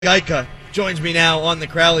Geica joins me now on the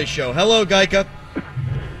Crowley Show. Hello, Geica.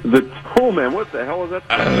 Man, what the hell is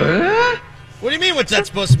that? What do you mean, what's that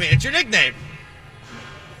supposed to mean? It's your nickname.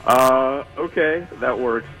 Okay, that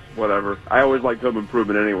works. Whatever. I always liked Home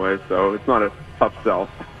Improvement anyway, so it's not a tough sell.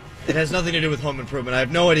 It has nothing to do with Home Improvement. I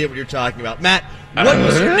have no idea what you're talking about. Matt, what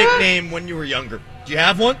was your nickname when you were younger? Do you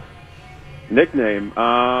have one? Nickname?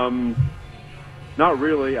 Not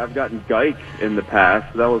really. I've gotten Geik in the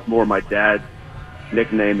past. That was more my dad's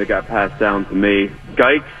nickname that got passed down to me.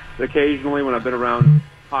 Geiks, occasionally, when I've been around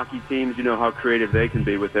hockey teams, you know how creative they can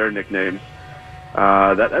be with their nicknames.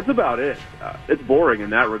 That's about it. It's boring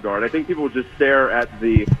in that regard. I think people just stare at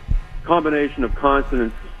the combination of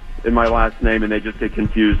consonants in my last name and they just get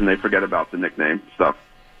confused and they forget about the nickname stuff.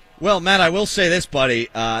 Well, Matt, I will say this, buddy.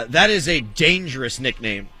 That is a dangerous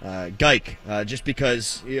nickname, Geik. Just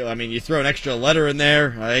because, you throw an extra letter in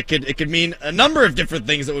there, it could mean a number of different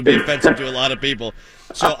things that would be offensive to a lot of people.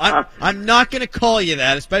 So I'm not going to call you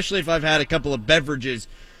that, especially if I've had a couple of beverages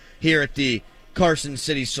here at the Carson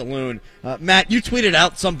City Saloon. Matt, you tweeted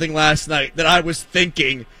out something last night that I was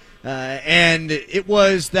thinking, and it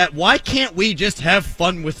was that why can't we just have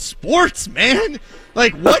fun with sports, man?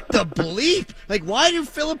 Like, what the bleep? Like, why do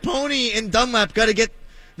Filipponi and Dunlap got to get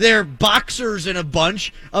their boxers in a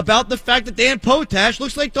bunch about the fact that Dan Potash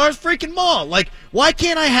looks like Darth freaking Maul? Like, why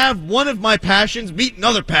can't I have one of my passions meet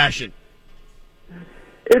another passion?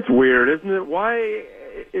 It's weird, isn't it? Why?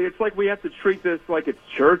 It's like we have to treat this like it's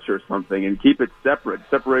church or something and keep it separate.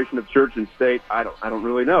 Separation of church and state. I don't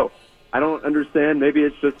really know. I don't understand. Maybe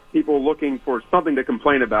it's just people looking for something to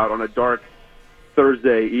complain about on a dark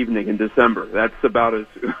Thursday evening in December. That's about as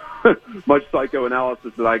much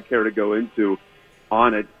psychoanalysis that I care to go into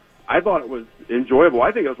on it. I thought it was enjoyable.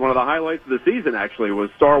 I think it was one of the highlights of the season, actually, was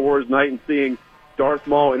Star Wars night and seeing Darth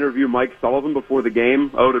Maul interview Mike Sullivan before the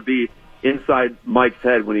game. Oh, to be inside Mike's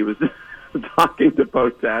head when he was talking to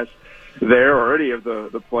Potash there or any of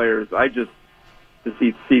the players. To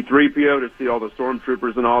see C-3PO, to see all the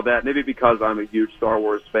stormtroopers and all that, maybe because I'm a huge Star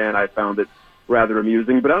Wars fan, I found it rather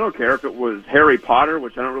amusing. But I don't care if it was Harry Potter,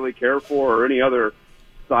 which I don't really care for, or any other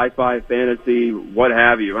sci-fi, fantasy, what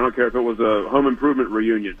have you. I don't care if it was a Home Improvement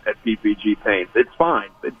reunion at PPG Paints. It's fine.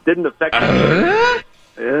 It didn't affect me.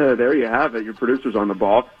 Yeah, there you have it. Your producer's on the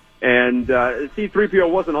ball. And C-3PO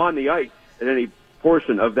wasn't on the ice at any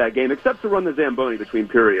portion of that game, except to run the Zamboni between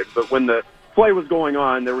periods. But when the play was going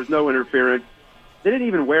on, there was no interference. They didn't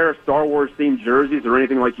even wear Star Wars-themed jerseys or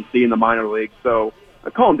anything like you see in the minor leagues. So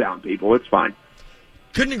calm down, people. It's fine.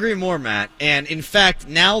 Couldn't agree more, Matt. And, in fact,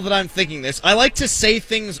 now that I'm thinking this, I like to say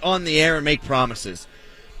things on the air and make promises.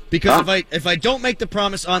 Because if I don't make the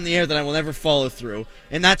promise on the air, then I will never follow through.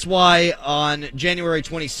 And that's why on January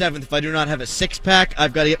 27th, if I do not have a six-pack,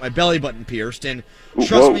 I've got to get my belly button pierced. And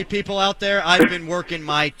trust me, people out there, I've been working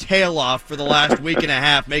my tail off for the last week and a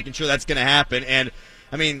half, making sure that's going to happen. And,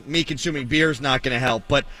 me consuming beer is not going to help.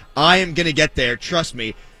 But I am going to get there, trust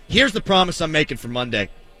me. Here's the promise I'm making for Monday.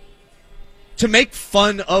 To make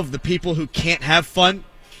fun of the people who can't have fun,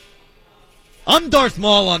 I'm Darth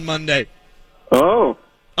Maul on Monday. Oh.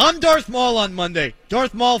 I'm Darth Maul on Monday.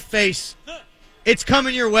 Darth Maul face. It's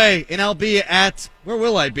coming your way, and I'll be at, where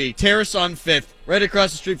will I be? Terrace on 5th, right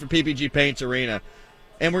across the street from PPG Paints Arena.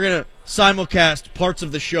 And we're going to simulcast parts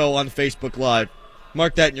of the show on Facebook Live.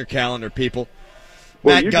 Mark that in your calendar, people.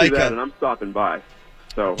 Well, Matt you Geica. do that, and I'm stopping by.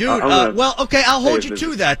 So, dude, okay, I'll hold you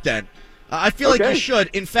to that then. I feel like you should.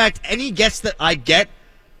 In fact, any guests that I get,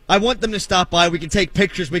 I want them to stop by. We can take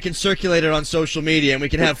pictures. We can circulate it on social media, and we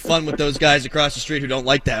can have fun with those guys across the street who don't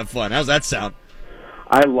like to have fun. How's that sound?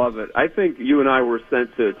 I love it. I think you and I were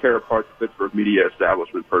sent to tear apart the Pittsburgh media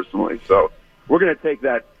establishment personally. So we're going to take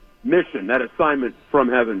that mission, that assignment from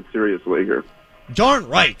heaven seriously here. Darn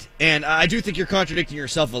right. And I do think you're contradicting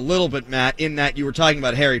yourself a little bit, Matt, in that you were talking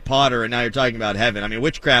about Harry Potter and now you're talking about heaven.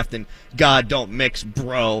 Witchcraft and God don't mix,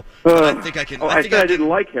 bro. I think I can. I said I didn't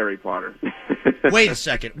like Harry Potter. Wait a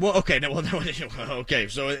second. Well, okay. Okay.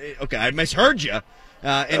 So, I misheard you.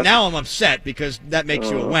 And now I'm upset because that makes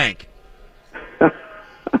you a wank.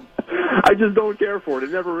 I just don't care for it.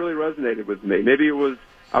 It never really resonated with me. Maybe I was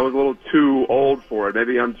a little too old for it.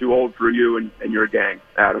 Maybe I'm too old for you and your gang,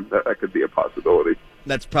 Adam. That could be a possibility.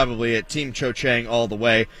 That's probably it. Team Cho Chang all the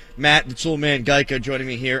way. Matt, the Tool Man Geica, joining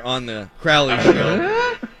me here on the Crowley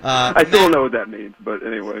Show. I still don't know what that means, but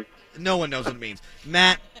anyway. No one knows what it means.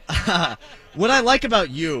 Matt, what I like about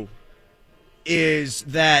you is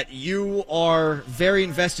that you are very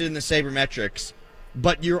invested in the sabermetrics,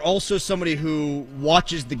 but you're also somebody who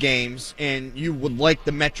watches the games and you would like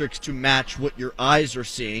the metrics to match what your eyes are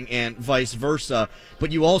seeing and vice versa, but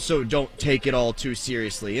you also don't take it all too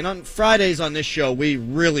seriously. And on Fridays on this show, we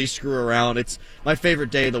really screw around. It's my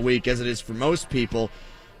favorite day of the week, as it is for most people.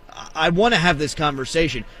 I want to have this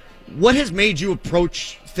conversation. What has made you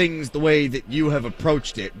approach things the way that you have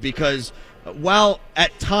approached it? Because while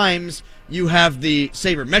at times you have the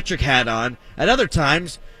sabermetric hat on, at other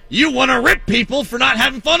times you want to rip people for not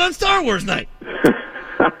having fun on Star Wars night.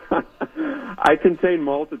 I contain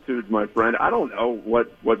multitudes, my friend. I don't know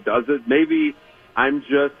what does it. Maybe I'm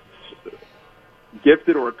just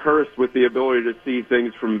gifted or cursed with the ability to see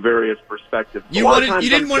things from various perspectives. You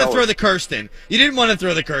didn't want to throw the cursed in. You didn't want to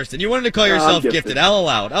throw the cursed in. You wanted to call yourself gifted. I'll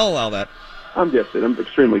allow that. I'm gifted. I'm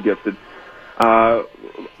extremely gifted.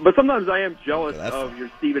 But sometimes I am jealous of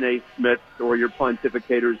your Stephen A. Smith or your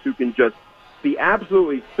pontificators who can just be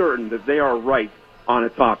absolutely certain that they are right on a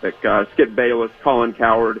topic. Skip Bayless, Colin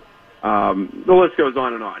Cowherd, the list goes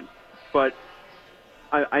on and on. But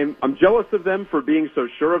I'm jealous of them for being so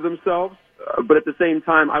sure of themselves, but at the same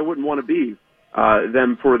time, I wouldn't want to be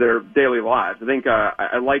them for their daily lives. I think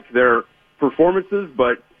I like their performances,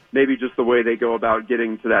 but maybe just the way they go about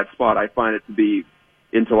getting to that spot, I find it to be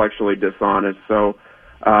intellectually dishonest. So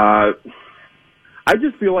I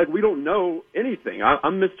just feel like we don't know anything.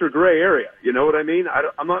 I'm Mr. Gray Area. You know what I mean?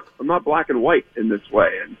 I'm not black and white in this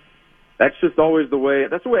way, and that's just always the way.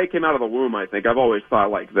 That's the way I came out of the womb. I think I've always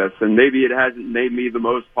thought like this, and maybe it hasn't made me the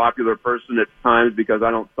most popular person at times because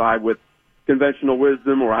I don't side with conventional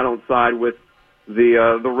wisdom or I don't side with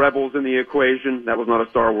the rebels in the equation. That was not a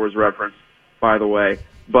Star Wars reference, by the way,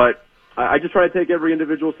 but I just try to take every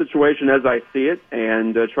individual situation as I see it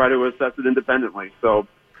and try to assess it independently. So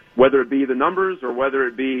whether it be the numbers or whether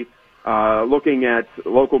it be looking at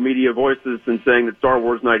local media voices and saying that Star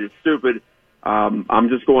Wars Night is stupid, I'm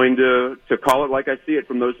just going to call it like I see it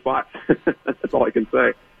from those spots. That's all I can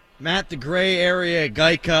say. Matt, the Gray Area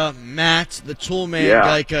Geica, Matt, the Toolman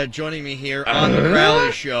Geica, joining me here on the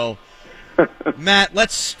Rally Show. Matt,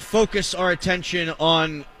 let's focus our attention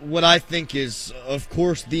on what I think is, of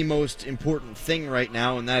course, the most important thing right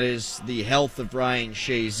now, and that is the health of Ryan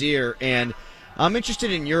Shazier. And I'm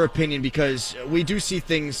interested in your opinion because we do see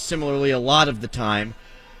things similarly a lot of the time.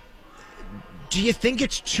 Do you think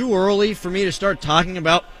it's too early for me to start talking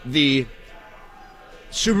about the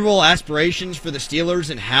Super Bowl aspirations for the Steelers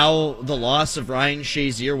and how the loss of Ryan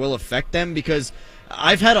Shazier will affect them? Because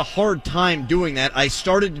I've had a hard time doing that. I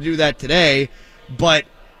started to do that today, but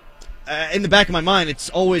in the back of my mind, it's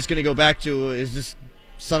always going to go back to, is this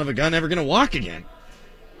son of a gun ever going to walk again?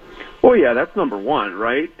 Well, yeah, that's number one,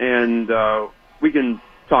 right? And we can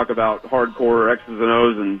talk about hardcore X's and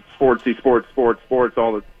O's and sports,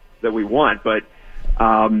 all that we want, but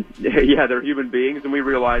yeah, they're human beings, and we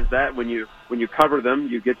realize that when you cover them,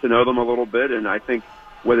 you get to know them a little bit, and I think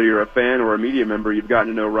whether you're a fan or a media member, you've gotten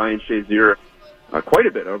to know Ryan Shazier quite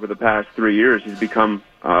a bit over the past 3 years. He's become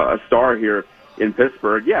a star here in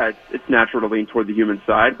Pittsburgh. Yeah, it's natural to lean toward the human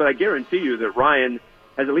side, but I guarantee you that Ryan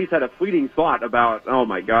has at least had a fleeting thought about, oh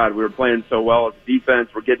my God, we were playing so well as a defense,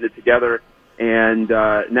 we're getting it together, and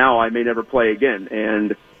now I may never play again.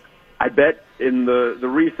 And I bet in the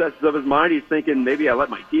recesses of his mind, he's thinking, maybe I let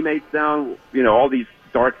my teammates down, you know, all these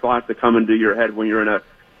dark thoughts that come into your head when you're in a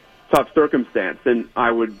tough circumstance. And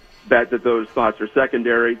I would bet that those thoughts are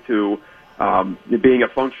secondary to being a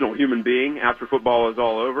functional human being after football is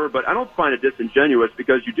all over. But I don't find it disingenuous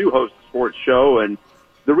because you do host a sports show, and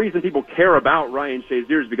the reason people care about Ryan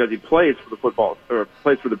Shazier is because he plays for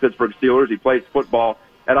the Pittsburgh Steelers. He plays football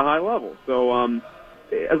at a high level. So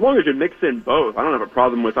as long as you mix in both, I don't have a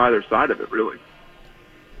problem with either side of it, really.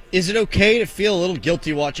 Is it okay to feel a little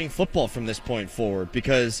guilty watching football from this point forward?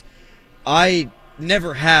 Because I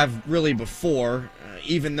never have really before,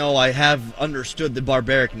 even though I have understood the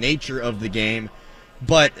barbaric nature of the game.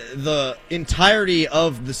 But the entirety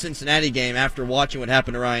of the Cincinnati game, after watching what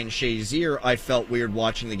happened to Ryan Shazier, I felt weird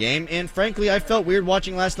watching the game. And frankly, I felt weird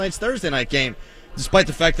watching last night's Thursday night game, despite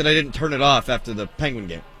the fact that I didn't turn it off after the Penguin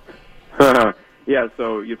game. Yeah,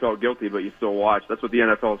 so you felt guilty, but you still watched. That's what the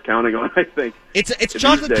NFL is counting on, I think. It's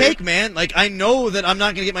chocolate cake, man. Like, I know that I'm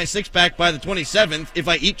not going to get my six-pack by the 27th if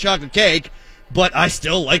I eat chocolate cake, but I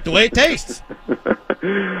still like the way it tastes.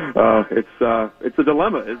 It's a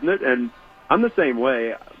dilemma, isn't it? And I'm the same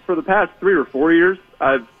way. For the past 3 or 4 years,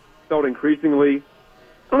 I've felt increasingly,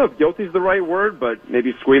 I don't know if guilty is the right word, but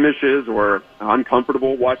maybe squeamish is, or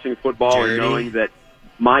uncomfortable watching football and knowing that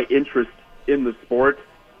my interest in the sport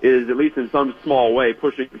is, at least in some small way,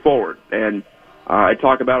 pushing forward. And I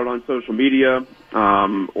talk about it on social media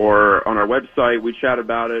or on our website. We chat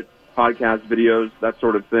about it. podcasts, videos, that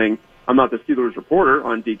sort of thing. I'm not the Steelers reporter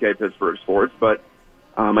on DK Pittsburgh Sports, but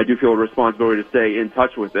I do feel a responsibility to stay in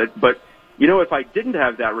touch with it. But, if I didn't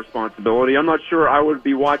have that responsibility, I'm not sure I would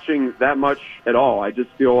be watching that much at all. I just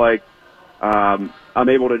feel like I'm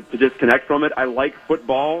able to disconnect from it. I like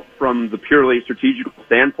football from the purely strategical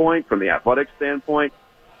standpoint, from the athletic standpoint.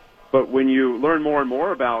 But when you learn more and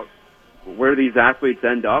more about where these athletes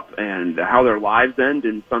end up and how their lives end,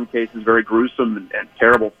 in some cases very gruesome and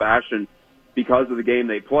terrible fashion because of the game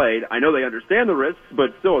they played, I know they understand the risks,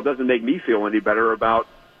 but still it doesn't make me feel any better about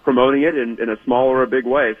promoting it in a small or a big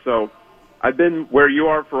way. So I've been where you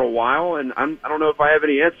are for a while, and I don't know if I have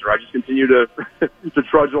any answer. I just continue to to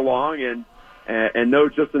trudge along and know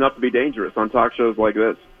just enough to be dangerous on talk shows like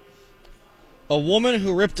this. A woman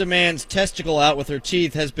who ripped a man's testicle out with her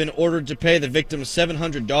teeth has been ordered to pay the victim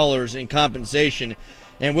 $700 in compensation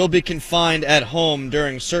and will be confined at home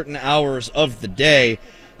during certain hours of the day.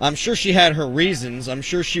 I'm sure she had her reasons. I'm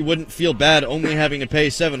sure she wouldn't feel bad only having to pay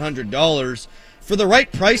 $700. For the right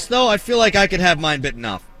price, though, I feel like I could have mine bitten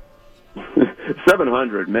off.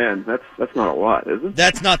 700, man, that's not a lot, is it?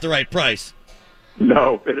 That's not the right price.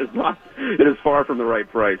 No, it is not. It is far from the right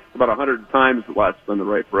price. About 100 times less than the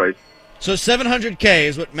right price. So $700K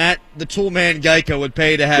is what Matt, the tool man Geico, would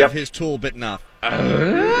pay to have his tool bitten off.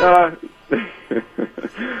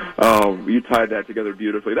 Oh, you tied that together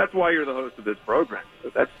beautifully. That's why you're the host of this program.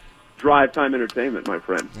 That's drive time entertainment, my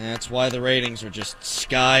friend. That's why the ratings are just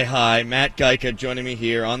sky high. Matt Geico joining me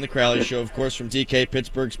here on the Crowley Show, of course, from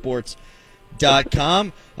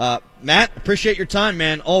DKPittsburghSports.com. Matt, appreciate your time,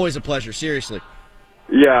 man. Always a pleasure, seriously.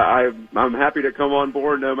 Yeah, I'm happy to come on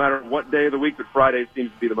board no matter what day of the week, but Friday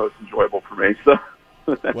seems to be the most enjoyable for me. So,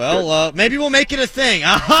 well, maybe we'll make it a thing.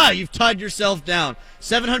 Aha! You've tied yourself down.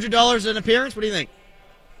 $700 an appearance? What do you think?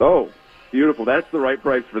 Oh, beautiful. That's the right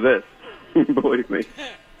price for this. Believe me.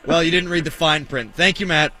 Well, you didn't read the fine print. Thank you,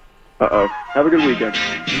 Matt. Uh-oh. Have a good weekend.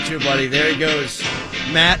 You too, buddy. There he goes.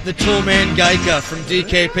 Matt, the Toolman Geica from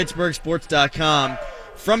DKPittsburghSports.com.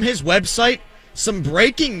 From his website, some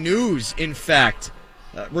breaking news, in fact,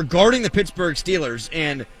 regarding the Pittsburgh Steelers.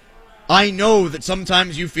 And I know that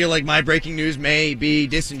sometimes you feel like my breaking news may be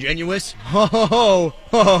disingenuous. Ho, ho, ho,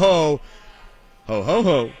 ho, ho, ho. Ho, ho,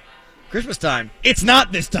 ho. Christmas time. It's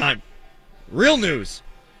not this time. Real news.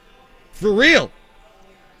 For real.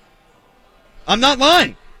 I'm not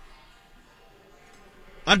lying.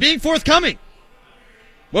 I'm being forthcoming.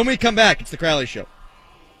 When we come back, it's the Crowley Show.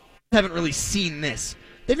 I haven't really seen this.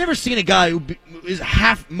 They've never seen a guy who is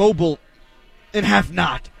half mobile and half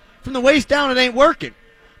not. From the waist down, it ain't working.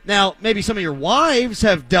 Now, maybe some of your wives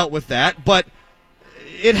have dealt with that, but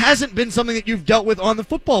it hasn't been something that you've dealt with on the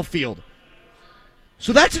football field.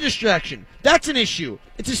 So that's a distraction. That's an issue.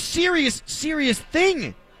 It's a serious, serious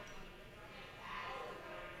thing.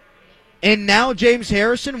 And now James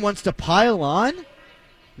Harrison wants to pile on?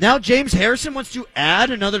 Now James Harrison wants to add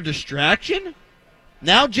another distraction?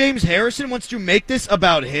 Now James Harrison wants to make this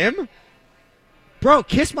about him? Bro,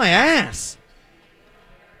 kiss my ass.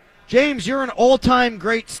 James, you're an all-time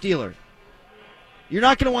great Steeler. You're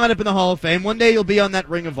not going to wind up in the Hall of Fame. One day you'll be on that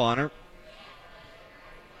Ring of Honor.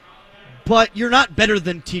 But you're not better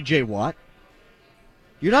than T.J. Watt.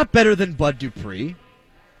 You're not better than Bud Dupree.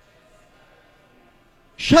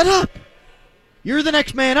 Shut up. You're the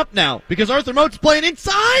next man up now because Arthur Mote's playing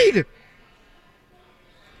inside.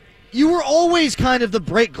 You were always kind of the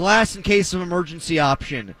break glass in case of emergency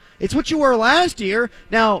option. It's what you were last year.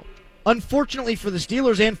 Now, unfortunately for the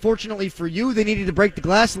Steelers and fortunately for you, they needed to break the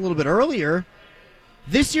glass a little bit earlier.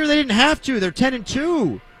 This year they didn't have to. They're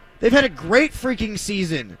 10-2. They've had a great freaking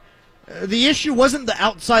season. The issue wasn't the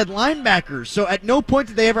outside linebackers, so at no point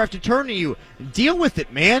did they ever have to turn to you. Deal with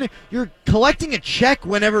it, man. You're collecting a check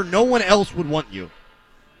whenever no one else would want you.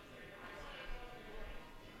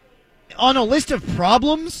 On a list of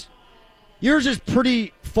problems, yours is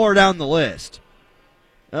pretty far down the list.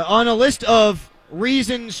 On a list of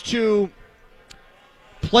reasons to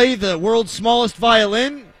play the world's smallest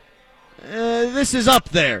violin, this is up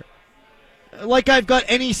there. Like I've got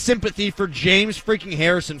any sympathy for James freaking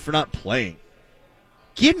Harrison for not playing.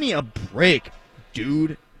 Give me a break,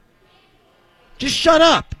 dude. Just shut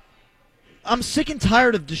up. I'm sick and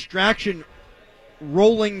tired of distraction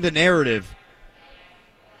rolling the narrative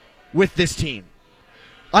with this team.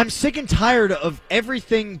 I'm sick and tired of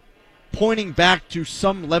everything pointing back to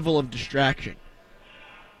some level of distraction.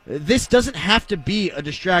 This doesn't have to be a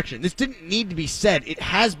distraction. This didn't need to be said. It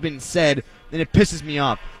has been said, and it pisses me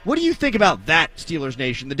off. What do you think about that, Steelers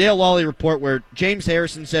Nation? The Dale Lawley report where James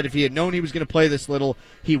Harrison said if he had known he was going to play this little,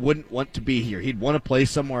 he wouldn't want to be here. He'd want to play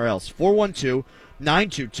somewhere else.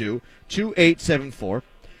 412-922-2874.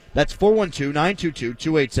 That's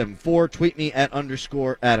 412-922-2874. Tweet me at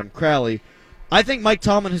 _Adam Crowley. I think Mike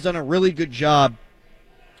Tomlin has done a really good job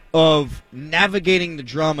of navigating the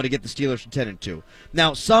drama to get the Steelers to 10-2.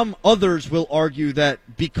 Now, some others will argue that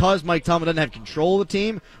because Mike Tomlin doesn't have control of the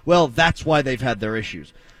team, well, that's why they've had their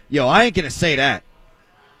issues. I ain't going to say that.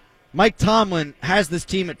 Mike Tomlin has this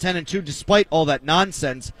team at 10-2 despite all that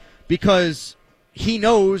nonsense because he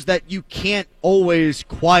knows that you can't always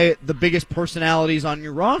quiet the biggest personalities on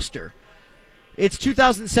your roster. It's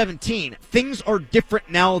 2017. Things are different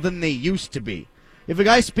now than they used to be. If a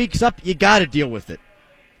guy speaks up, you got to deal with it.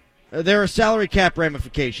 There are salary cap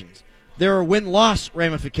ramifications. There are win-loss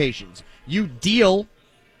ramifications. You deal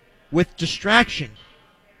with distraction.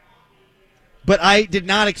 But I did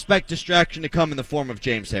not expect distraction to come in the form of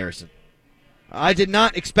James Harrison. I did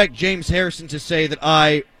not expect James Harrison to say that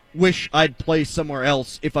I wish I'd play somewhere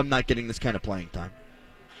else if I'm not getting this kind of playing time.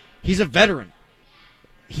 He's a veteran.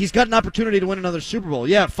 He's got an opportunity to win another Super Bowl.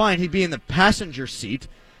 Yeah, fine, he'd be in the passenger seat.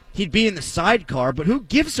 He'd be in the sidecar, but who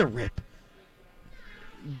gives a rip?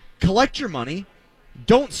 Collect your money,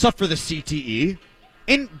 don't suffer the CTE,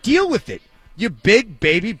 and deal with it, you big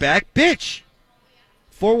baby back bitch.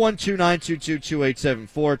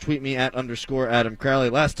 412-922-2874. Tweet me at _Adam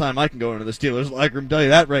Crowley. Last time I can go into the Steelers locker room, tell you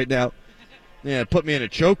that right now. Yeah, put me in a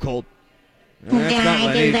chokehold. That's not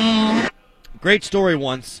what I need. Great story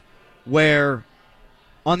once where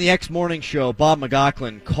on the X Morning Show, Bob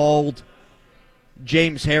McLaughlin called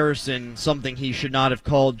James Harrison something he should not have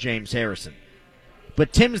called James Harrison.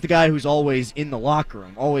 But Tim's the guy who's always in the locker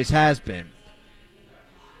room, always has been.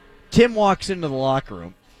 Tim walks into the locker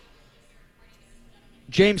room.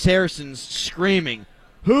 James Harrison's screaming,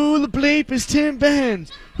 "Who the bleep is Tim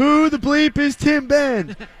Benz? Who the bleep is Tim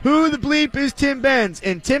Benz? Who the bleep is Tim Benz?"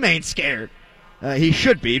 And Tim ain't scared. He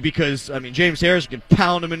should be because, James Harrison can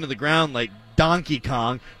pound him into the ground like Donkey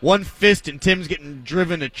Kong. One fist and Tim's getting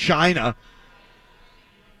driven to China.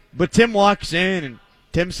 But Tim walks in and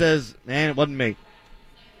Tim says, "Man, it wasn't me."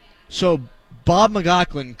 So Bob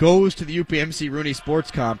McLaughlin goes to the UPMC Rooney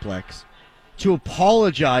Sports Complex to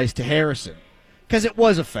apologize to Harrison because it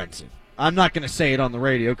was offensive. I'm not going to say it on the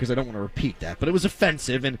radio because I don't want to repeat that, but it was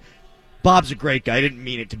offensive, and Bob's a great guy. I didn't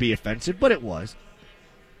mean it to be offensive, but it was.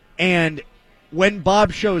 And when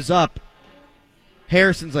Bob shows up,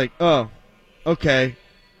 Harrison's like, "Oh, okay,"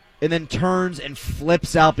 and then turns and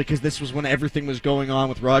flips out because this was when everything was going on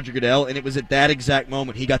with Roger Goodell, and it was at that exact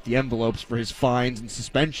moment he got the envelopes for his fines and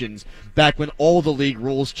suspensions back when all the league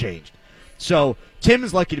rules changed. So Tim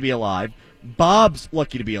is lucky to be alive. Bob's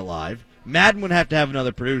lucky to be alive. Madden would have to have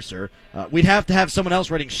another producer. We'd have to have someone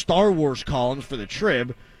else writing Star Wars columns for the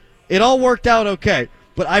Trib. It all worked out okay,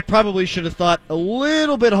 but I probably should have thought a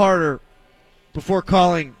little bit harder before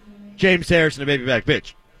calling James Harrison a baby back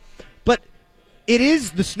bitch. But it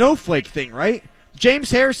is the snowflake thing, right?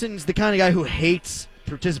 James Harrison's the kind of guy who hates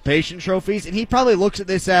participation trophies, and he probably looks at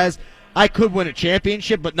this as, I could win a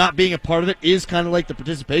championship, but not being a part of it is kind of like the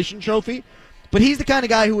participation trophy. But he's the kind of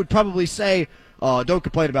guy who would probably say, "Oh, don't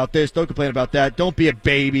complain about this, don't complain about that, don't be a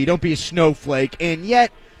baby, don't be a snowflake." And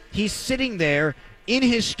yet, he's sitting there in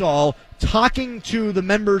his stall talking to the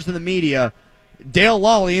members of the media, Dale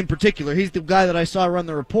Lawley in particular. He's the guy that I saw run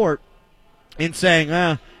the report, and saying,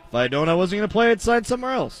 if I don't, I wasn't going to play, I'd sign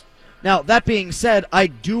somewhere else. Now, that being said, I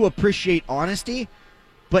do appreciate honesty,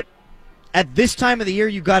 but at this time of the year,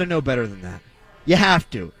 you got to know better than that. You have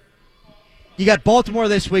to. You got Baltimore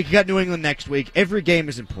this week, you got New England next week. Every game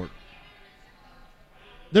is important.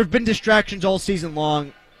 There have been distractions all season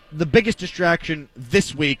long. The biggest distraction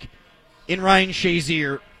this week in Ryan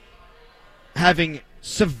Shazier having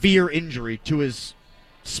severe injury to his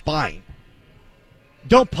spine.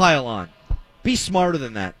 Don't pile on. Be smarter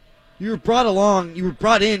than that. You were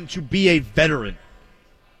brought in to be a veteran.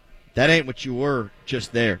 That ain't what you were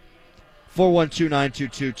just there.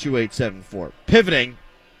 412-922-2874. Pivoting.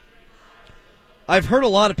 I've heard a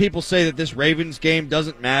lot of people say that this Ravens game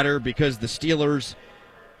doesn't matter because the Steelers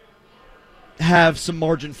have some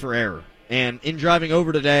margin for error. And in driving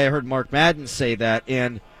over today, I heard Mark Madden say that.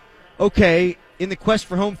 And, okay, in the quest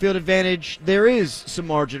for home field advantage, there is some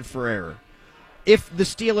margin for error. If the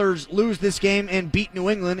Steelers lose this game and beat New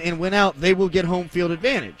England and win out, they will get home field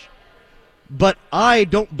advantage. But I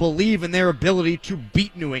don't believe in their ability to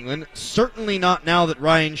beat New England, certainly not now that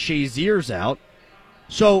Ryan Shazier's out.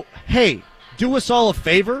 So, hey, do us all a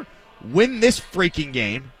favor, win this freaking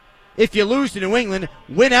game. If you lose to New England,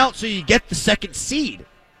 win out so you get the second seed.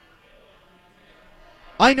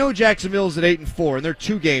 I know Jacksonville's at 8-4, and they're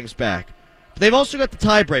 2 games back. But they've also got the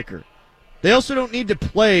tiebreaker. They also don't need to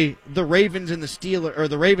play the Ravens and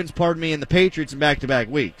the Ravens, and the Patriots in back-to-back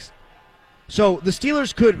weeks. So the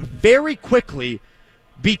Steelers could very quickly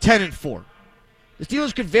be 10-4. The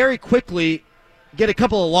Steelers could very quickly get a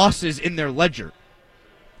couple of losses in their ledger.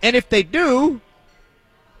 And if they do,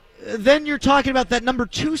 then you're talking about that number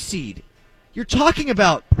 2 seed. You're talking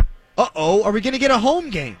about, are we going to get a home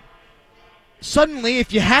game? Suddenly,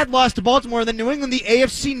 if you had lost to Baltimore, then New England, the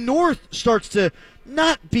AFC North starts to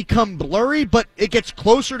not become blurry, but it gets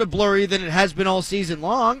closer to blurry than it has been all season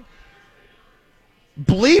long.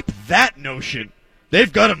 Bleep that notion.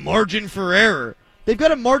 They've got a margin for error. They've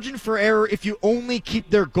got a margin for error if you only keep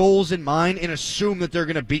their goals in mind and assume that they're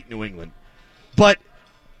going to beat New England. But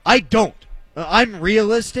I don't. I'm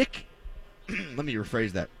realistic. Let me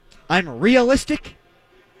rephrase that. I'm realistic.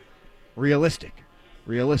 I'm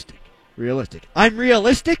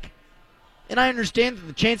realistic, and I understand that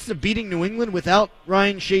the chances of beating New England without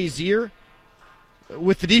Ryan Shazier,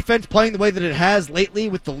 with the defense playing the way that it has lately,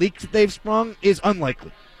 with the leaks that they've sprung, is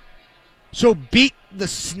unlikely. So beat the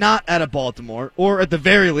snot out of Baltimore, or at the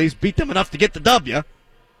very least, beat them enough to get the W.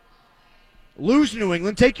 Lose New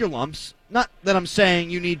England, take your lumps. Not that I'm saying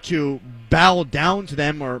you need to bow down to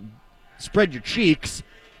them or spread your cheeks,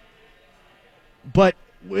 but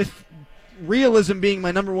with realism being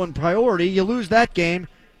my number one priority, you lose that game,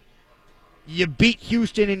 you beat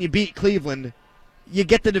Houston and you beat Cleveland, you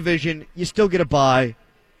get the division, you still get a bye.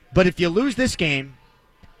 But if you lose this game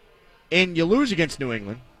and you lose against New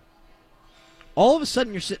England, all of a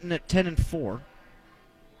sudden you're sitting at 10-4.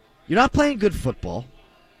 You're not playing good football.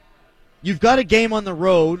 You've got a game on the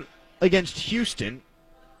road against Houston,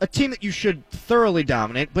 a team that you should thoroughly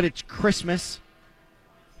dominate, but it's Christmas,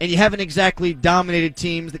 and you haven't exactly dominated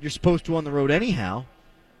teams that you're supposed to on the road anyhow.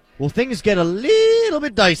 Well, things get a little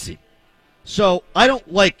bit dicey. So I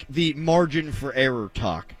don't like the margin for error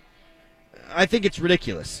talk. I think it's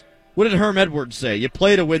ridiculous. What did Herm Edwards say? You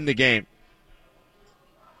play to win the game.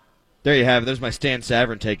 There you have it. There's my Stan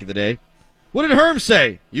Savran take of the day. What did Herm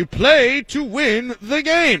say? You play to win the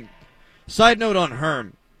game. Side note on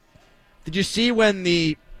Herm. Did you see when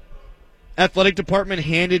the athletic department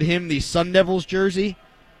handed him the Sun Devils jersey?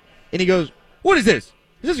 And he goes, what is this?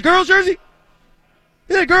 Is this a girl's jersey?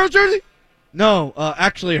 Is that a girl's jersey? No,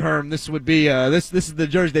 actually, Herm, this would be, this is the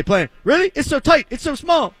jersey they play in. Really? It's so tight. It's so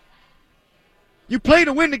small. You play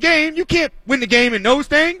to win the game. You can't win the game in those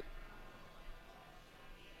things.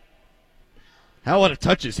 How out of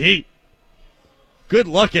touch is he? Good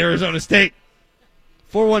luck, Arizona State.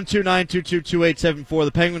 412-922-2874.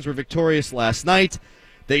 The Penguins were victorious last night.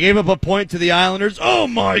 They gave up a point to the Islanders. Oh,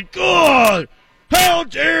 my God! How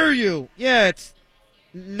dare you? Yeah, it's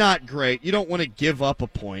not great. You don't want to give up a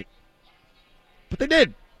point. But they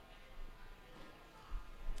did.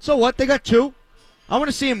 So what? They got 2. I want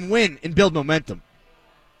to see them win and build momentum.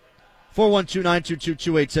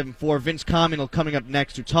 412-922-2874. Vince Cominal coming up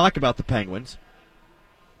next to talk about the Penguins.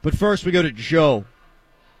 But first, we go to Joe.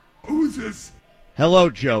 Who's this? Hello,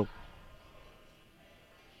 Joe.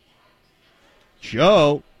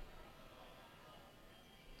 Joe.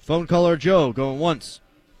 Phone caller Joe going once.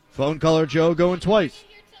 Phone caller Joe going twice.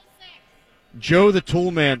 Joe the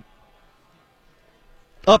Tool Man.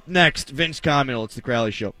 Up next, Vince Cominal. It's the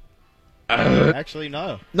Crowley Show. Actually,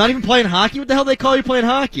 no. Not even playing hockey? What the hell they call you playing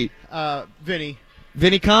hockey? Vinny.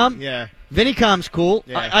 Vinny Com? Yeah. Vinny Com's cool.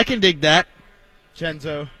 Yeah. I can dig that.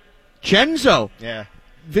 Chenzo. Chenzo. Yeah.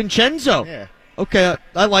 Vincenzo. Yeah. Okay,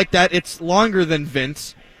 I like that. It's longer than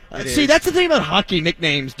Vince. See, that's the thing about hockey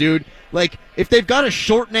nicknames, dude. Like, if they've got a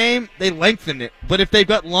short name, they lengthen it. But if they've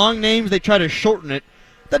got long names, they try to shorten it.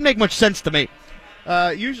 Doesn't make much sense to me.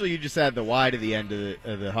 Usually you just add the Y to the end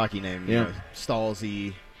of the hockey name. Yeah. You know,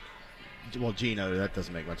 Stalzy. Well, Gino, that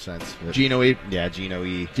doesn't make much sense. Gino E. Yeah, Gino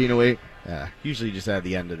E. Gino E. Yeah. Usually you just add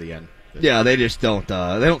the end to the end. Yeah, they just don't.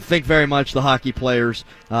 They don't think very much, the hockey players.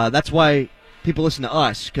 That's why people listen to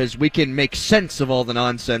us, because we can make sense of all the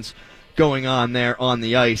nonsense going on there on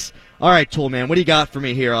the ice. All right, Toolman, what do you got for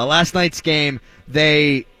me here? Last night's game,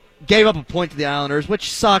 they gave up a point to the Islanders,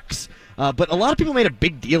 which sucks. But a lot of people made a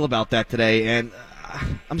big deal about that today, and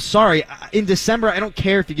I'm sorry. In December, I don't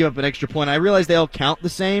care if you give up an extra point. I realize they all count the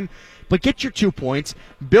same, but get your 2 points,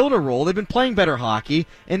 build a roll. They've been playing better hockey,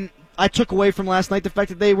 and I took away from last night the fact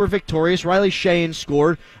that they were victorious. Riley Sheahan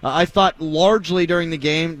scored. I thought largely during the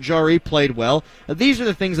game, Jarry played well. These are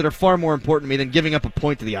the things that are far more important to me than giving up a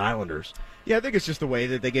point to the Islanders. Yeah, I think it's just the way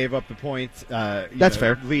that they gave up the point. That's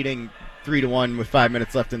fair. Leading 3-1 with 5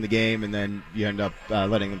 minutes left in the game, and then you end up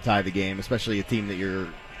letting them tie the game, especially a team that you're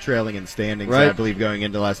trailing in the standings. Right. I believe going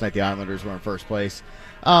into last night, the Islanders were in first place.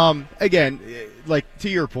 Again, like to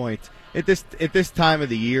your point, at this time of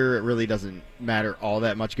the year, it really doesn't matter all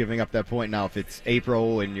that much giving up that point. Now, if it's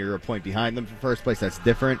April and you're a point behind them for first place, that's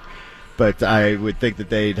different. But I would think that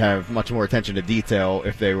they'd have much more attention to detail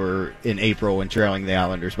if they were in April and trailing the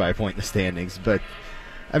Islanders by a point in the standings. But,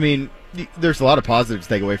 I mean, there's a lot of positives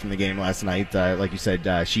to take away from the game last night. Like you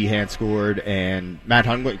said, Sheehan scored, and Matt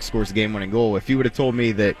Hunwick scores the game-winning goal. If you would have told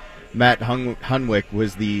me that Matt Hunwick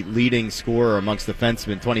was the leading scorer amongst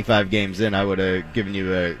defensemen 25 games in, I would have given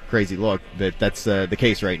you a crazy look. But that's the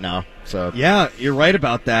case right now. So yeah, you're right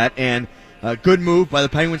about that. And a good move by the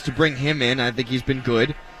Penguins to bring him in. I think he's been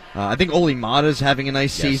good. I think Oli Mata's having a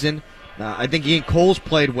nice season. I think Ian Cole's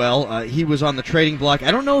played well. He was on the trading block.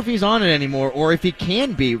 I don't know if he's on it anymore or if he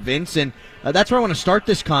can be, Vince, and that's where I want to start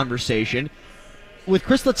this conversation. With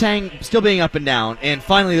Chris Letang still being up and down, and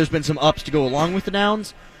finally there's been some ups to go along with the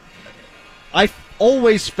downs, I've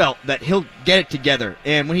always felt that he'll get it together,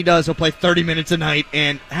 and when he does, he'll play 30 minutes a night,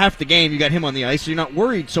 and half the game you got him on the ice, so you're not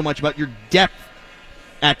worried so much about your depth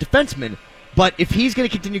at defenseman. But if he's going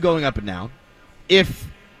to continue going up and down,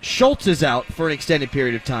 if Schultz is out for an extended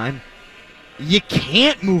period of time, you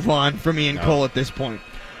can't move on from Ian Cole at this point.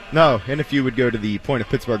 No, and if you would go to the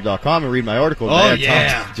pointofpittsburgh.com and read my article today, I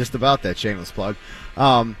talked just about that, shameless plug.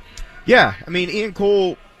 Yeah, I mean, Ian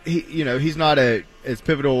Cole, he's not as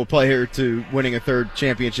pivotal a player to winning a third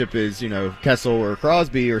championship as, Kessel or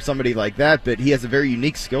Crosby or somebody like that, but he has a very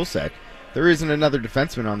unique skill set. There isn't another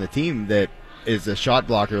defenseman on the team that is a shot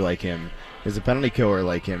blocker like him, is a penalty killer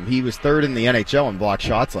like him. He was third in the NHL in blocked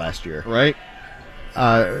shots last year. Right.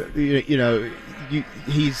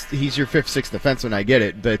 He's your fifth, sixth defenseman. I get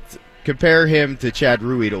it, but compare him to Chad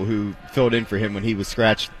Ruhwedel, who filled in for him when he was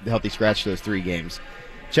healthy scratched those 3 games.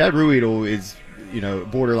 Chad Ruhwedel is,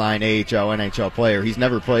 borderline AHL, NHL player. He's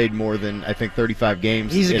never played more than, I think, 35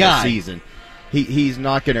 games in a season. He's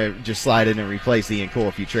not going to just slide in and replace Ian Cole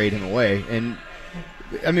if you trade him away. And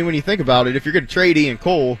I mean, when you think about it, if you're going to trade Ian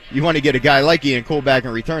Cole, you want to get a guy like Ian Cole back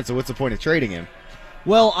in return, so what's the point of trading him?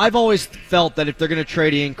 Well, I've always felt that if they're going to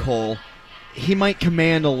trade Ian Cole, he might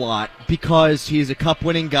command a lot because he's a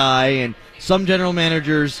cup-winning guy, and some general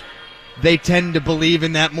managers, they tend to believe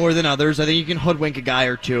in that more than others. I think you can hoodwink a guy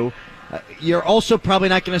or two. You're also probably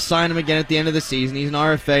not going to sign him again at the end of the season. He's an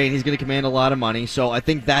RFA, and he's going to command a lot of money, so I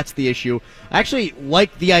think that's the issue. I actually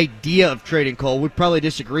like the idea of trading Cole. We'd probably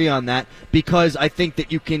disagree on that because I think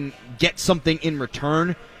that you can get something in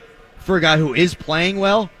return for a guy who is playing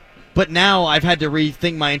well. But now I've had to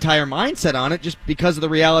rethink my entire mindset on it just because of the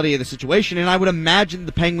reality of the situation, and I would imagine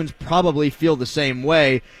the Penguins probably feel the same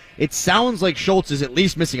way. It sounds like Schultz is at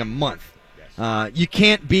least missing a month. You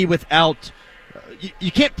can't be without...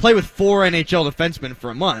 You can't play with 4 NHL defensemen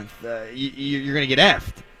for a month. You're going to get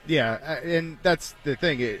effed. Yeah, and that's the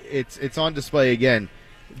thing. It's on display again.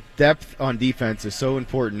 Depth on defense is so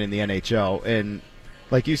important in the NHL, and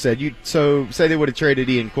like you said, say they would have traded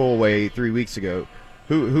Ian Cole away 3 weeks ago.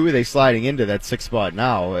 Who are they sliding into that 6th spot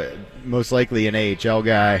now? Most likely an AHL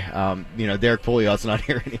guy. Derek Pouliot's not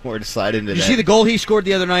here anymore to slide into that. Did you see the goal he scored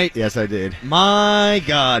the other night? Yes, I did. My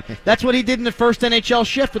God. That's what he did in the first NHL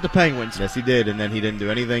shift with the Penguins. Yes, he did, and then he didn't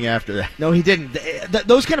do anything after that. No, he didn't.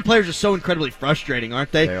 Those kind of players are so incredibly frustrating,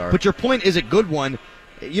 aren't they? They are. But your point is a good one.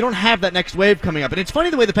 You don't have that next wave coming up. And it's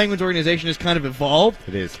funny the way the Penguins organization has kind of evolved.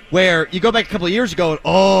 It is. Where you go back a couple of years ago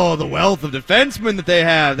and, the wealth of defensemen that they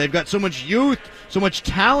have. They've got so much youth, so much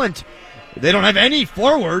talent. They don't have any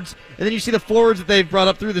forwards. And then you see the forwards that they've brought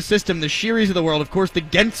up through the system, the Shearys of the world, of course, the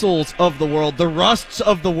Gensels of the world, the Rusts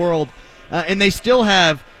of the world. And they still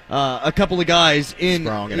have a couple of guys in...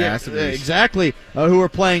 Strong and Asseries. Exactly. Who are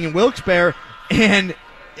playing in Wilkes-Barre. And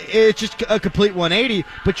it's just a complete 180.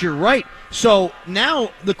 But you're right. So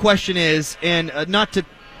now the question is, and not to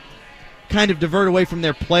kind of divert away from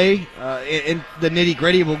their play in the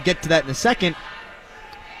nitty-gritty, we'll get to that in a second,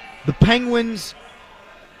 the Penguins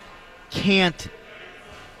can't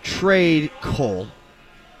trade Cole.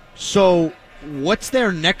 So what's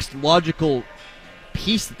their next logical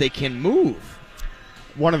piece that they can move?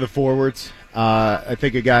 One of the forwards. I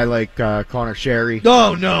think a guy like Connor Sherry.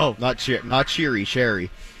 Oh, no. Not Sheary, Sherry.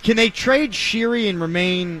 Can they trade Sheary and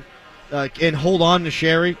remain... and hold on to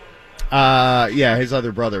Sherry? Yeah, his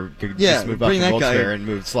other brother could just move up to Wilkes-Barre and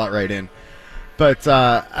move slot right in. But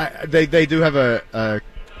they do have a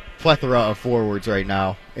plethora of forwards right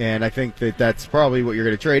now, and I think that's probably what you're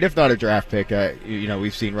going to trade, if not a draft pick.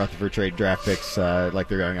 We've seen Rutherford trade draft picks like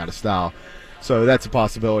they're going out of style, so that's a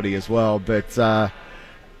possibility as well. But I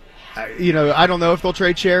don't know if they'll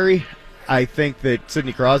trade Sherry. I think that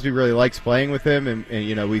Sidney Crosby really likes playing with him,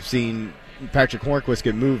 and we've seen Patrick Hornquist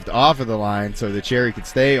get moved off of the line so that Sherry could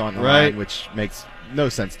stay on the line, which makes no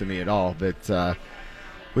sense to me at all. But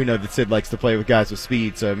we know that Sid likes to play with guys with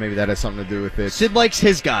speed, so maybe that has something to do with it. Sid likes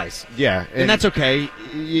his guys. Yeah. And that's okay.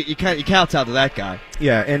 You kowtow to that guy.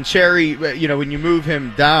 Yeah, and Sherry, when you move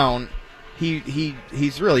him down,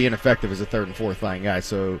 he's really ineffective as a third and fourth line guy,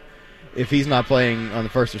 so if he's not playing on the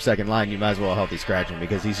first or second line, you might as well healthy scratch him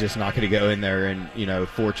because he's just not going to go in there and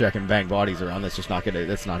forecheck and bang bodies around. That's just not going to.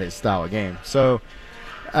 That's not his style of game. So,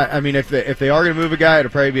 I mean, if they are going to move a guy,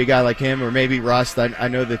 it'll probably be a guy like him or maybe Rust. I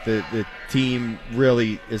know that the team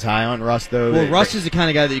really is high on Rust, though. Well, Rust is the kind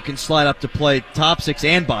of guy that you can slide up to play top six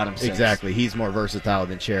and bottom six. Exactly. He's more versatile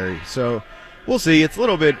than Cherry. So. We'll see. It's a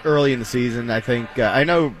little bit early in the season. I think I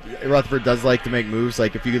know Rutherford does like to make moves.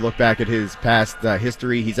 Like if you look back at his past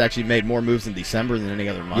history, he's actually made more moves in December than any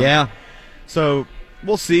other month. Yeah. So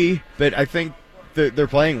we'll see. But I think they're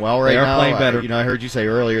playing well right now. They are playing better. I heard you say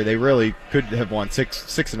earlier they really could have won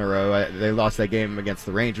six in a row. They lost that game against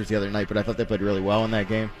the Rangers the other night, but I thought they played really well in that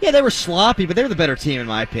game. Yeah, they were sloppy, but they were the better team in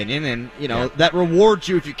my opinion. And that rewards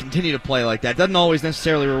you if you continue to play like that. Doesn't always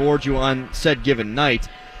necessarily reward you on said given night.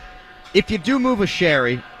 If you do move a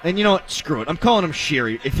Sherry, and you know what, screw it, I'm calling him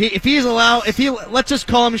Sherry. If let's just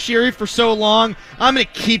call him Sherry for so long, I'm going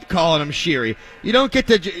to keep calling him Sherry. You don't get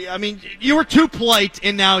to, I mean, you were too polite,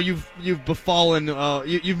 and now you've befallen,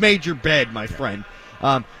 you've made your bed, my friend.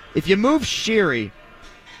 If you move Sherry,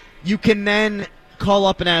 you can then call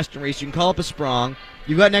up an Aston Reese, you can call up a Sprong.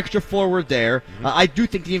 You've got an extra forward there. Mm-hmm. I do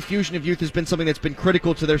think the infusion of youth has been something that's been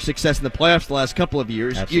critical to their success in the playoffs the last couple of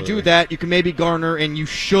years. Absolutely. You do that, you can maybe garner, and you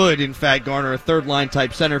should, in fact, garner a third-line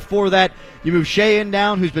type center. For that, you move Sheahan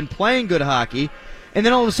down, who's been playing good hockey, and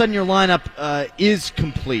then all of a sudden your lineup is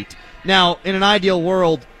complete. Now, in an ideal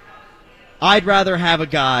world, I'd rather have a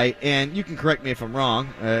guy, and you can correct me if I'm wrong,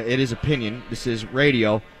 it is opinion, this is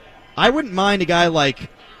radio, I wouldn't mind a guy like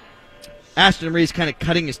Aston Reese kind of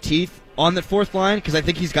cutting his teeth on the fourth line because I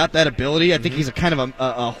think he's got that ability. I think he's a kind of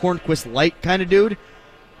a Hornquist light kind of dude.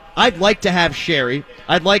 I'd like to have Sherry.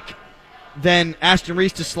 I'd like then Aston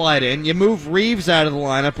Reese to slide in. You move Reeves out of the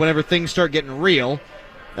lineup whenever things start getting real,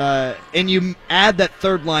 and you add that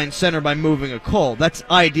third line center by moving a Cole. That's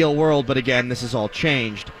ideal world, but again, this is all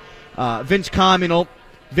changed. Vince Communal,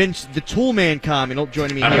 Vince the Toolman Communal,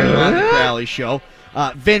 joining me here on the Crowley Show.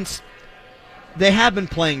 Vince, they have been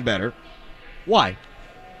playing better. Why?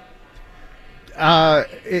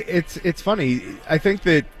 It's funny. I think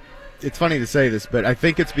that it's funny to say this, but I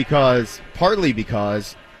think it's partly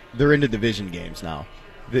because they're into division games now.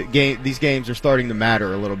 These games are starting to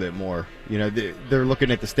matter a little bit more. They're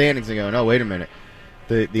looking at the standings and going, "Oh, wait a minute,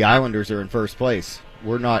 the Islanders are in first place.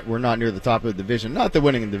 We're not near the top of the division. Not that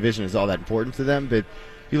winning the division is all that important to them, but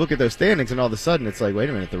you look at those standings and all of a sudden it's like, wait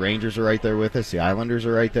a minute, the Rangers are right there with us. The Islanders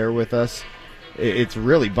are right there with us. It's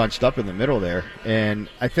really bunched up in the middle there, and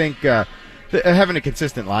I think." Having a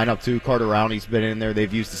consistent lineup, too. Carter Rowney's been in there.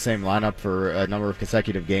 They've used the same lineup for a number of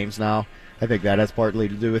consecutive games now. I think that has partly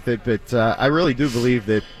to do with it. But I really do believe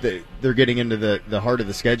that they're getting into the heart of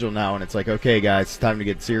the schedule now, and it's like, okay, guys, it's time to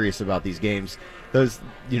get serious about these games. Those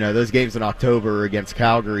games in October against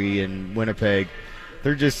Calgary and Winnipeg,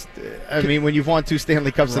 they're just, I mean, when you've won 2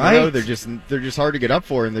 Stanley Cups in a row, they're just hard to get up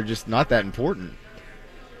for, and they're just not that important.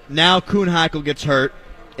 Now Kuhn Hackl gets hurt.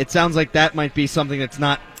 It sounds like that might be something that's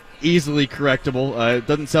not easily correctable. It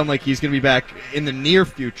doesn't sound like he's going to be back in the near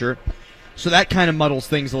future. So that kind of muddles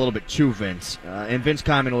things a little bit too, Vince. And Vince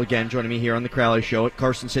Communal, again, joining me here on the Crowley Show at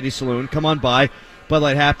Carson City Saloon. Come on by. Bud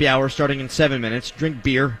Light Happy Hour starting in 7 minutes. Drink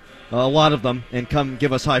beer, a lot of them, and come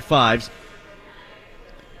give us high fives.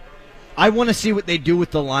 I want to see what they do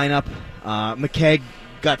with the lineup. McKegg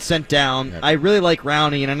got sent down. Yep. I really like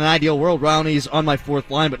Rowney, and in an ideal world, Rowney's on my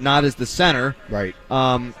fourth line, but not as the center. Right.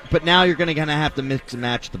 But now you're going to have to mix and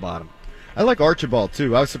match the bottom. I like Archibald,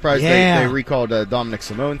 too. I was surprised they recalled Dominic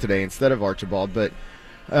Simone today instead of Archibald, but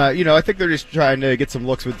I think they're just trying to get some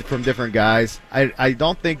looks from different guys. I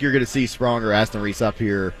don't think you're going to see Sprong or Aston Reese up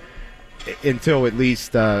here until at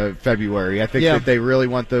least February. I think that they really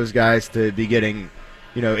want those guys to be getting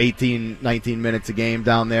 18, 19 minutes a game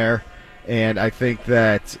down there. And I think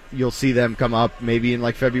that you'll see them come up maybe in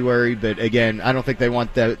like February. But again, I don't think they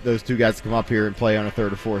want those two guys to come up here and play on a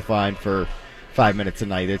third or fourth line for 5 minutes a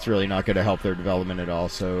night. It's really not going to help their development at all.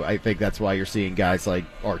 So I think that's why you're seeing guys like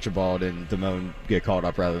Archibald and Damone get called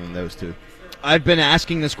up rather than those two. I've been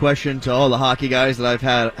asking this question to all the hockey guys that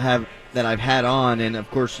I've had on, and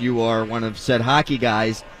of course you are one of said hockey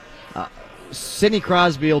guys. Sidney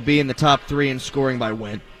Crosby will be in the top 3 in scoring by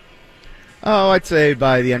when? Oh, I'd say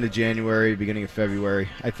by the end of January, beginning of February.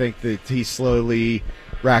 I think that he's slowly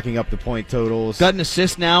racking up the point totals. Got an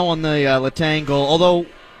assist now on the Letang goal, although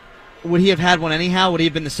would he have had one anyhow? Would he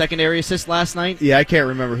have been the secondary assist last night? Yeah, I can't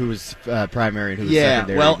remember who was primary and who was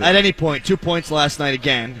secondary. Yeah, well, at any point, 2 points last night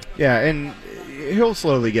again. Yeah, and he'll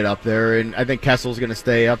slowly get up there, and I think Kessel's going to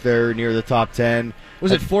stay up there near the top 10.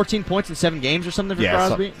 Was it 14 points in 7 games or something for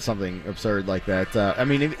Crosby? Something absurd like that. I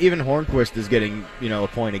mean, even Hornquist is getting a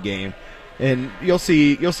point a game, and you'll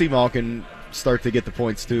see Malkin start to get the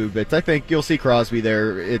points too. But I think you'll see Crosby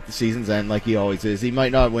there at the season's end, like he always is. He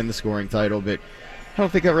might not win the scoring title, but I don't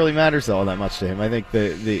think that really matters all that much to him. I think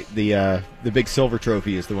the big silver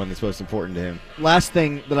trophy is the one that's most important to him. Last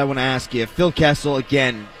thing that I want to ask you, Phil Kessel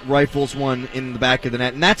again rifles one in the back of the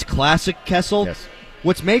net, and that's classic Kessel. Yes.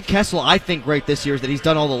 What's made Kessel, I think, great this year is that he's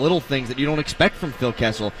done all the little things that you don't expect from Phil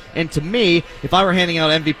Kessel. And to me, if I were handing out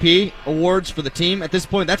MVP awards for the team at this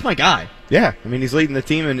point, that's my guy. Yeah, I mean, he's leading the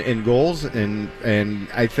team in goals, and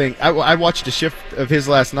I think I watched a shift of his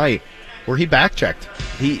last night where he back-checked.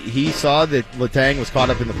 He saw that Letang was caught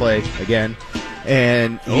up in the play again,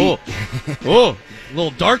 and a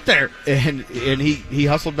little dark there. And he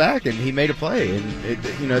hustled back and he made a play,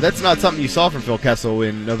 and that's not something you saw from Phil Kessel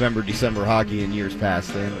in November, December hockey in years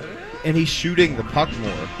past. And he's shooting the puck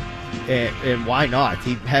more, and why not?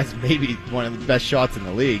 He has maybe one of the best shots in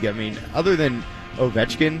the league. I mean, other than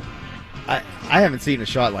Ovechkin, I haven't seen a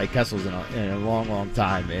shot like Kessel's in a long, long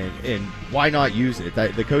time, and why not use it?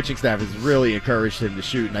 The coaching staff has really encouraged him to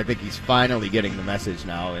shoot, and I think he's finally getting the message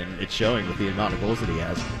now, and it's showing with the amount of goals that he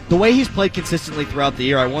has. The way he's played consistently throughout the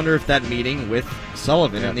year, I wonder if that meeting with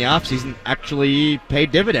Sullivan in the offseason actually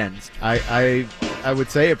paid dividends. I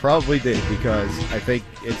would say it probably did, because I think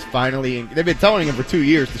it's finally – they've been telling him for 2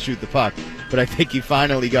 years to shoot the puck, but I think he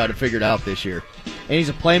finally got it figured out this year. And he's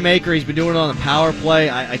a playmaker. He's been doing it on the power play.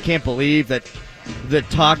 I can't believe that the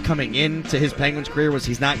talk coming into his Penguins career was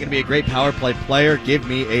he's not going to be a great power play player. Give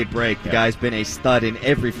me a break. The guy's been a stud in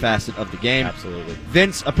every facet of the game. Absolutely.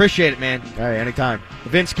 Vince, appreciate it, man. All right, anytime.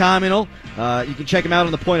 Vince Cominal. You can check him out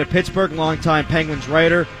on The Point of Pittsburgh, longtime Penguins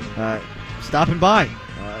writer. Stopping by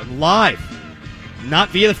live, not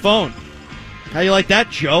via the phone. How you like that,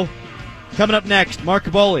 Joe? Coming up next, Mark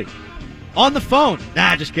Caboli. On the phone.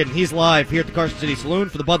 Nah, just kidding. He's live here at the Carson City Saloon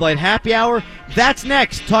for the Bud Light Happy Hour. That's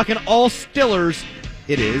next. Talking all Stillers.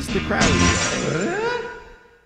 It is the Crowley Show.